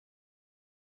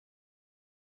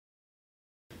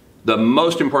The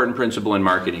most important principle in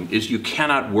marketing is you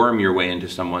cannot worm your way into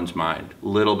someone's mind,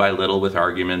 little by little with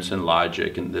arguments and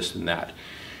logic and this and that.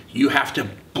 You have to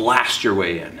blast your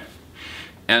way in.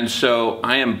 And so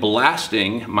I am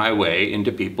blasting my way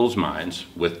into people's minds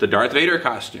with the Darth Vader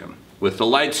costume, with the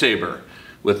lightsaber,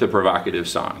 with the provocative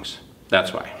songs.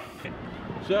 That's why.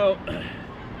 So,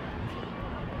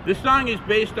 this song is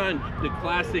based on the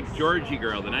classic Georgie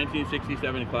Girl, the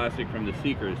 1967 classic from the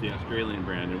Seekers, the Australian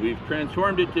brand, and we've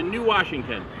transformed it to New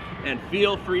Washington. And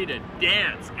feel free to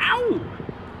dance. Ow!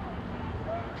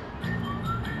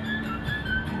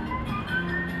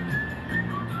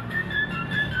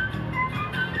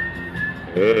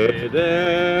 Hey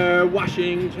there,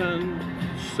 Washington,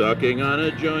 sucking on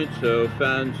a joint so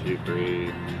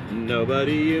fancy-free.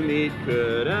 Nobody you meet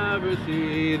could ever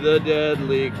see the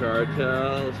deadly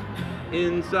cartels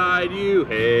inside you.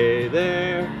 Hey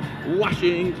there,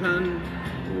 Washington,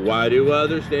 why do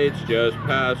other states just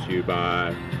pass you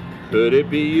by? Could it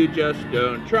be you just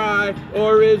don't try,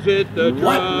 or is it the drug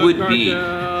cartels? What would be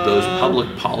those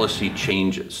public policy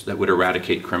changes that would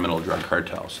eradicate criminal drug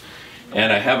cartels?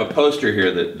 And I have a poster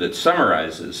here that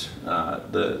summarizes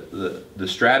the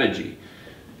strategy.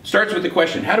 Starts with the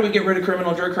question, how do we get rid of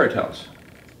criminal drug cartels?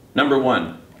 Number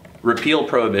one, repeal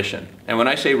prohibition. And when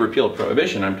I say repeal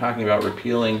prohibition, I'm talking about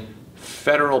repealing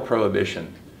federal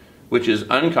prohibition, which is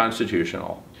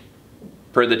unconstitutional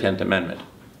per the 10th Amendment.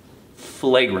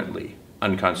 Flagrantly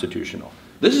unconstitutional.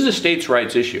 This is a states'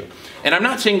 rights issue. And I'm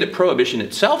not saying that prohibition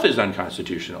itself is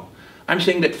unconstitutional. I'm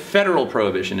saying that federal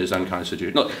prohibition is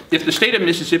unconstitutional. Look, if the state of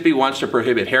Mississippi wants to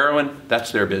prohibit heroin,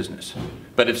 that's their business.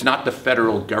 But it's not the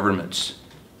federal government's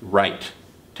right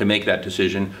to make that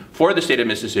decision for the state of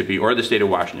Mississippi or the state of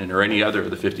Washington or any other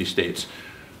of the 50 states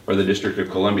or the District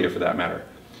of Columbia for that matter.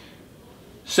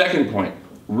 Second point,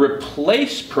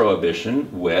 replace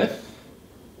prohibition with,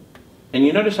 and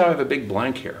you notice how I have a big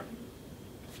blank here.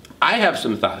 I have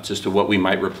some thoughts as to what we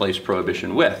might replace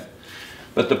prohibition with.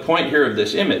 But the point here of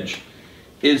this image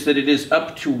is that it is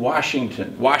up to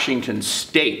Washington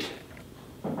state,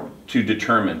 to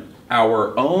determine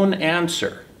our own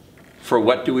answer for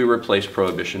what do we replace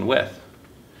prohibition with.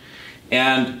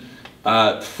 And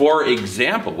for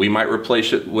example, we might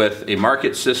replace it with a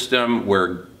market system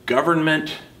where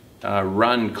government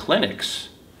run clinics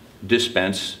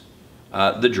dispense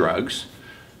the drugs,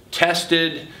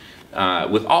 tested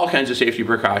with all kinds of safety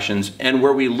precautions, and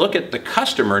where we look at the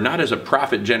customer not as a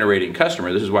profit-generating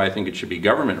customer. This is why I think it should be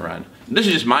government-run. This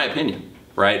is just my opinion,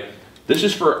 right? This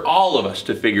is for all of us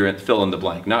to fill in the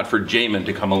blank, not for Jamin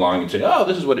to come along and say, oh,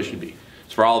 this is what it should be.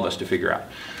 It's for all of us to figure out.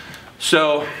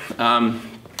 So,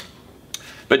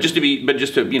 but just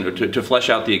to flesh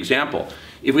out the example,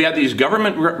 if we have these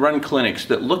government-run clinics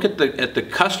that look at the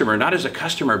customer not as a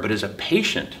customer but as a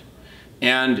patient,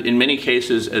 and in many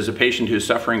cases as a patient who's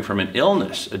suffering from an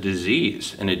illness, a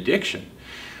disease, an addiction,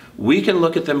 we can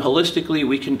look at them holistically,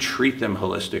 we can treat them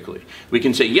holistically. We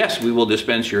can say, yes, we will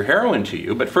dispense your heroin to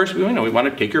you, but first we want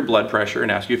to take your blood pressure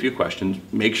and ask you a few questions,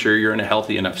 make sure you're in a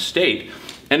healthy enough state.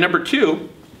 And number two,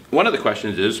 one of the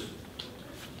questions is,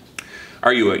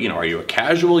 are you a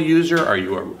casual user? Are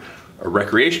you a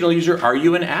recreational user? Are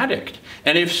you an addict?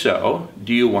 And if so,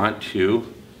 do you want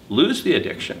to lose the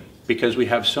addiction? Because we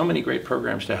have so many great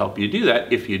programs to help you do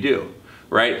that if you do,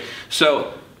 right?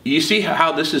 So you see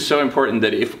how this is so important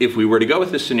that if we were to go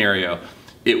with this scenario,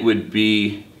 it would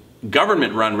be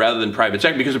government run rather than private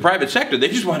sector, because the private sector, they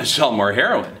just want to sell more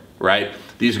heroin, right?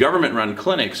 These government run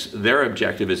clinics, their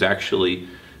objective is actually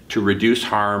to reduce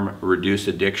harm, reduce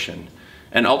addiction,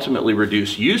 and ultimately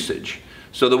reduce usage.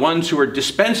 So the ones who are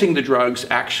dispensing the drugs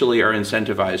actually are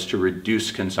incentivized to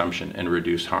reduce consumption and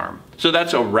reduce harm. So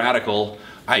that's a radical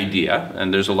idea,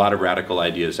 and there's a lot of radical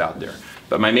ideas out there.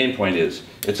 But my main point is,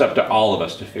 it's up to all of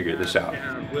us to figure this out.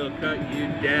 We'll cut you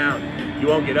down. You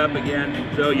won't get up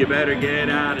again, so you better get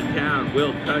out of town.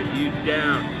 We'll cut you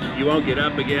down. You won't get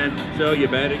up again, so you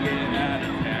better get out of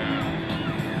town.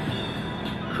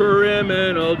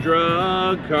 Criminal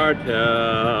drug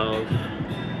cartels.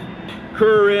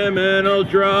 Criminal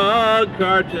drug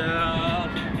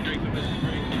cartels.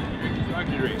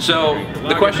 So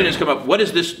the question has come up, what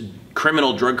does this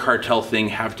criminal drug cartel thing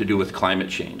have to do with climate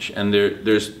change? And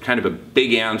there's kind of a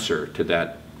big answer to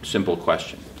that simple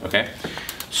question, okay?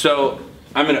 So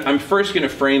I'm first gonna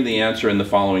frame the answer in the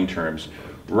following terms.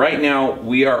 Right now,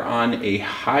 we are on a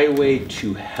highway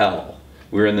to hell.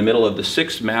 We're in the middle of the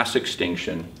 6th mass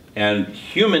extinction, and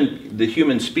the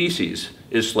human species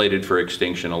is slated for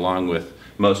extinction along with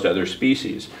most other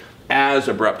species as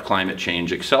abrupt climate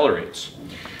change accelerates.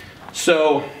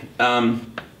 So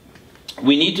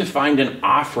we need to find an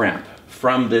off-ramp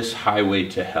from this highway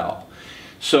to hell.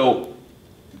 So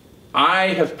I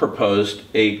have proposed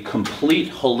a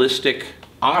complete holistic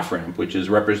off-ramp, which is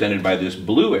represented by this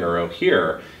blue arrow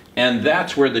here, and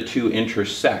that's where the two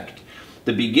intersect.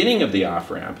 The beginning of the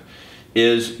off-ramp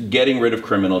is getting rid of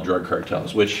criminal drug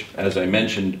cartels, which, as I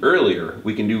mentioned earlier,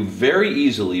 we can do very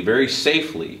easily, very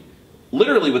safely.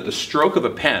 Literally with the stroke of a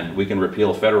pen, we can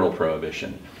repeal federal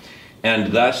prohibition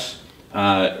and thus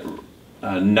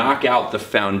knock out the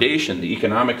foundation, the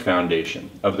economic foundation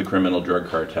of the criminal drug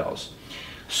cartels.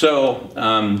 So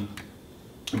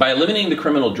by eliminating the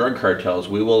criminal drug cartels,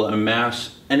 we will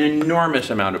amass an enormous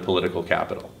amount of political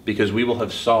capital because we will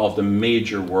have solved a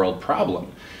major world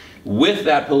problem. With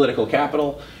that political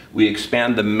capital, we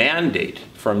expand the mandate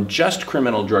from just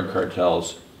criminal drug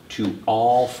cartels to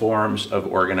all forms of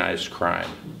organized crime.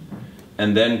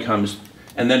 And then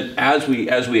as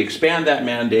we expand that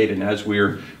mandate and as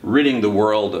we're ridding the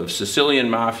world of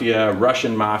Sicilian mafia,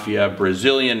 Russian mafia,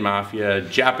 Brazilian mafia,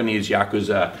 Japanese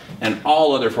yakuza, and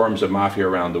all other forms of mafia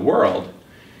around the world,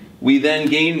 we then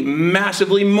gain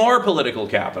massively more political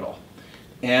capital.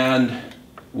 And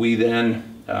we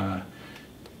then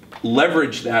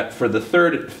leverage that for the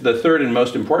third and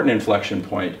most important inflection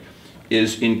point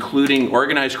is including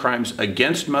organized crimes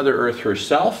against Mother Earth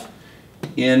herself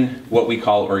in what we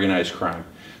call organized crime.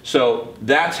 So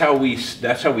that's how we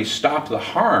stop the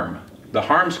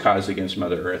harms caused against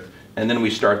Mother Earth, and then we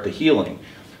start the healing.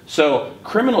 So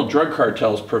criminal drug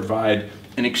cartels provide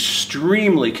an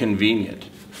extremely convenient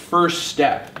first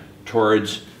step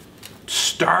towards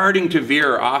starting to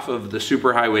veer off of the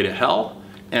superhighway to hell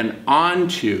and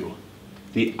onto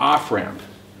the off-ramp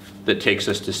that takes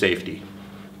us to safety.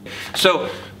 So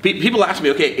people ask me,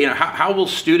 okay, how will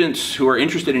students who are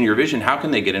interested in your vision, how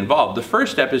can they get involved? The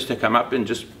first step is to come up and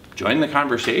just join the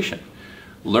conversation.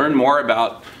 Learn more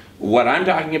about what I'm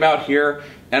talking about here,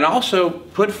 and also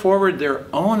put forward their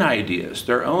own ideas,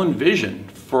 their own vision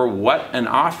for what an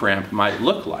off-ramp might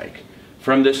look like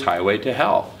from this highway to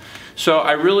hell. So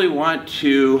I really want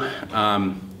to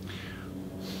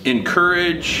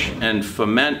encourage and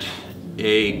foment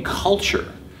a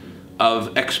culture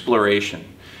of exploration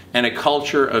and a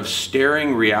culture of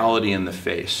staring reality in the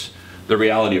face. The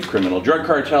reality of criminal drug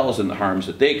cartels and the harms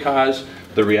that they cause,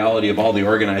 the reality of all the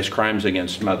organized crimes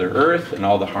against Mother Earth and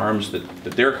all the harms that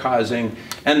they're causing,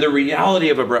 and the reality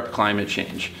of abrupt climate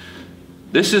change.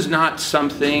 This is not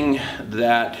something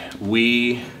that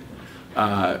we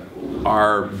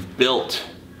are built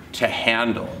to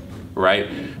handle, right?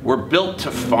 We're built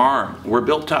to farm, we're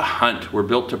built to hunt, we're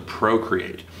built to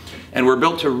procreate. And we're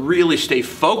built to really stay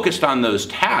focused on those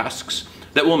tasks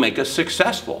that will make us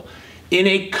successful. In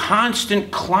a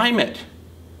constant climate,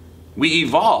 we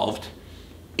evolved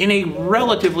in a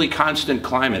relatively constant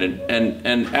climate,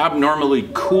 an abnormally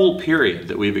cool period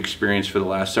that we've experienced for the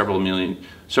last several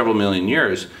million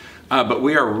years. But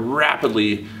we are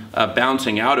rapidly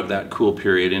bouncing out of that cool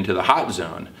period into the hot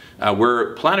zone,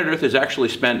 where planet Earth has actually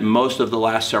spent most of the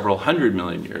last several hundred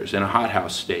million years in a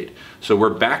hothouse state. So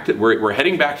we're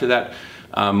heading back to that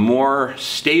more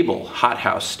stable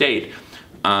hothouse state.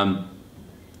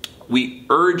 We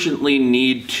urgently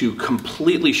need to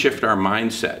completely shift our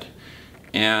mindset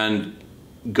and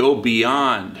go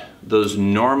beyond those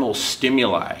normal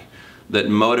stimuli that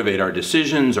motivate our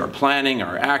decisions, our planning,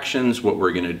 our actions, what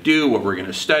we're going to do, what we're going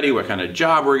to study, what kind of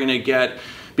job we're going to get.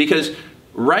 Because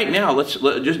right now,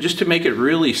 just to make it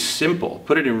really simple,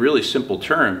 put it in really simple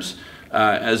terms,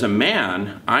 as a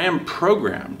man, I am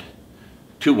programmed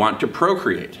to want to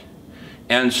procreate.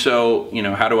 And so,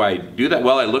 how do I do that?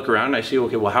 Well, I look around and I see,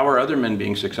 okay, well, how are other men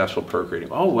being successful procreating?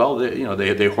 Oh, well,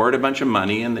 they hoard a bunch of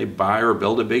money and they buy or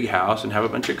build a big house and have a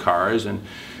bunch of cars, and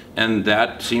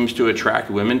that seems to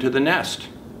attract women to the nest.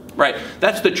 Right,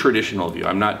 that's the traditional view.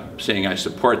 I'm not saying I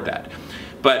support that,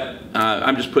 but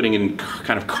I'm just putting in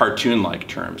kind of cartoon-like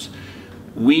terms.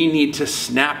 We need to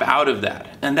snap out of that,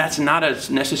 and that's not a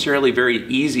necessarily very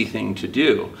easy thing to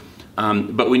do.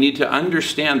 But we need to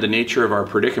understand the nature of our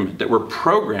predicament, that we're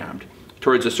programmed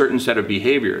towards a certain set of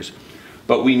behaviors.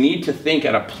 But we need to think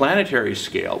at a planetary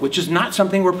scale, which is not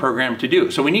something we're programmed to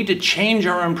do. So we need to change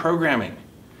our own programming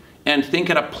and think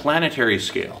at a planetary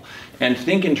scale and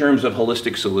think in terms of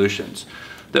holistic solutions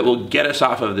that will get us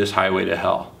off of this highway to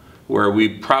hell, where we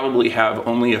probably have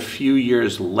only a few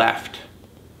years left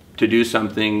to do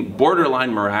something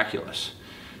borderline miraculous.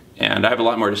 And I have a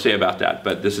lot more to say about that,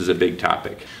 but this is a big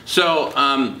topic. So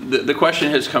the question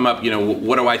has come up,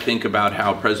 what do I think about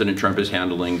how President Trump is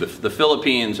handling the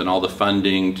Philippines and all the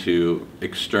funding to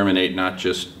exterminate not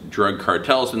just drug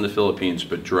cartels in the Philippines,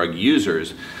 but drug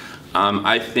users?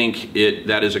 I think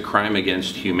that is a crime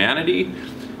against humanity,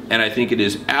 and I think it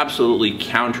is absolutely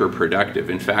counterproductive.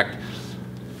 In fact,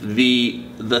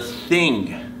 the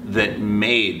thing that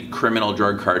made criminal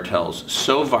drug cartels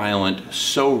so violent,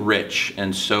 so rich,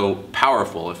 and so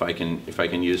powerful, if I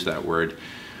can use that word,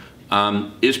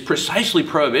 is precisely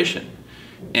prohibition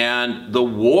and the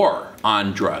war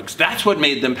on drugs. That's what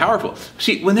made them powerful.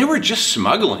 See, when they were just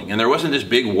smuggling and there wasn't this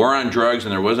big war on drugs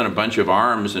and there wasn't a bunch of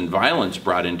arms and violence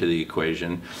brought into the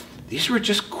equation, these were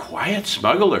just quiet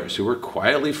smugglers who were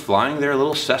quietly flying their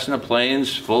little Cessna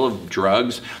planes full of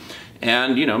drugs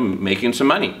and, you know, making some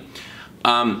money.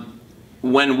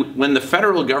 When the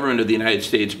federal government of the United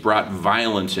States brought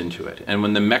violence into it, and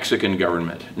when the Mexican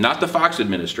government, not the Fox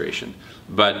administration,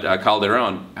 but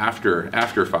Calderon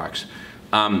after Fox,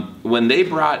 when they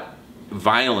brought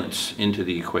violence into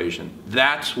the equation,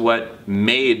 that's what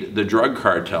made the drug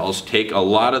cartels take a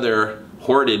lot of their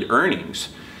hoarded earnings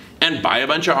and buy a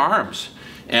bunch of arms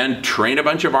and train a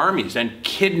bunch of armies and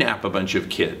kidnap a bunch of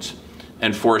kids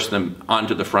and force them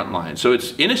onto the front line. So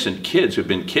it's innocent kids who've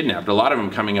been kidnapped, a lot of them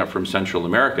coming up from Central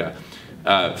America,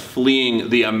 fleeing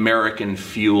the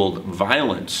American-fueled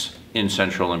violence in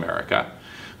Central America.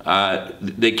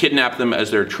 They kidnap them as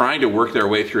they're trying to work their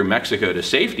way through Mexico to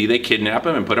safety. They kidnap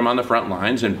them and put them on the front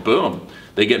lines, and boom,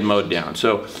 they get mowed down.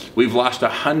 So we've lost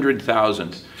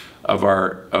 100,000 of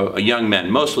our young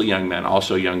men, mostly young men,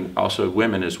 also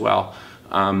women as well,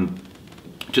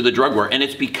 to the drug war, and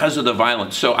it's because of the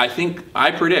violence. So I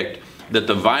predict that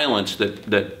the violence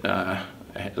that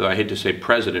I hate to say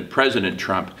President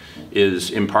Trump is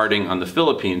imparting on the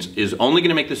Philippines is only going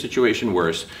to make the situation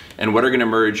worse, and what are going to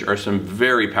emerge are some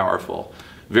very powerful,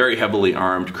 very heavily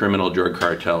armed criminal drug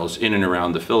cartels in and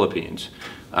around the Philippines.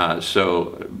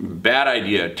 So bad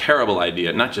idea, terrible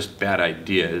idea, not just bad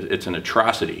idea, it's an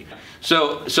atrocity.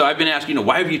 So I've been asked, you know,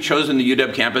 why have you chosen the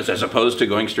UW campus as opposed to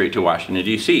going straight to Washington,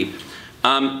 D.C.?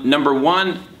 Number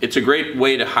one, it's a great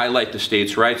way to highlight the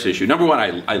states' rights issue. Number one,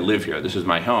 I live here, this is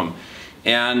my home.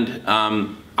 And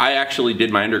I actually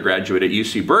did my undergraduate at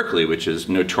UC Berkeley, which is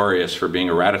notorious for being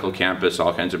a radical campus,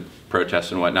 all kinds of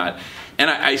protests and whatnot. And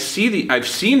I've seen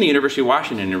the University of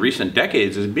Washington in recent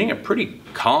decades as being a pretty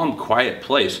calm, quiet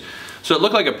place. So it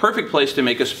looked like a perfect place to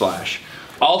make a splash.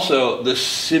 Also, the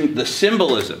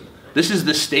symbolism. This is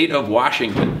the state of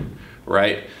Washington,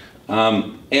 right?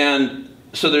 And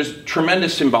so there's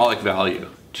tremendous symbolic value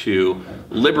to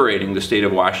liberating the state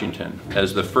of Washington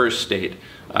as the first state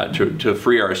to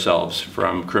free ourselves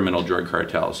from criminal drug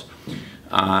cartels.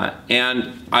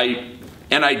 And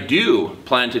I do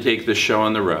plan to take this show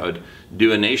on the road,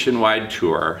 do a nationwide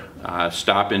tour,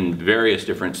 stop in various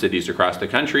different cities across the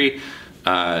country,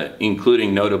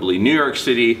 including notably New York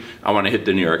City. I want to hit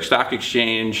the New York Stock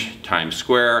Exchange, Times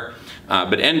Square,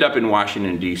 but end up in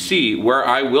Washington, D.C., where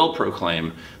I will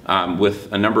proclaim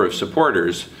with a number of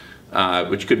supporters,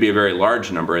 which could be a very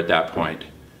large number at that point,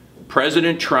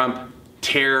 President Trump,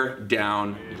 tear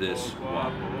down this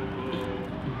wall.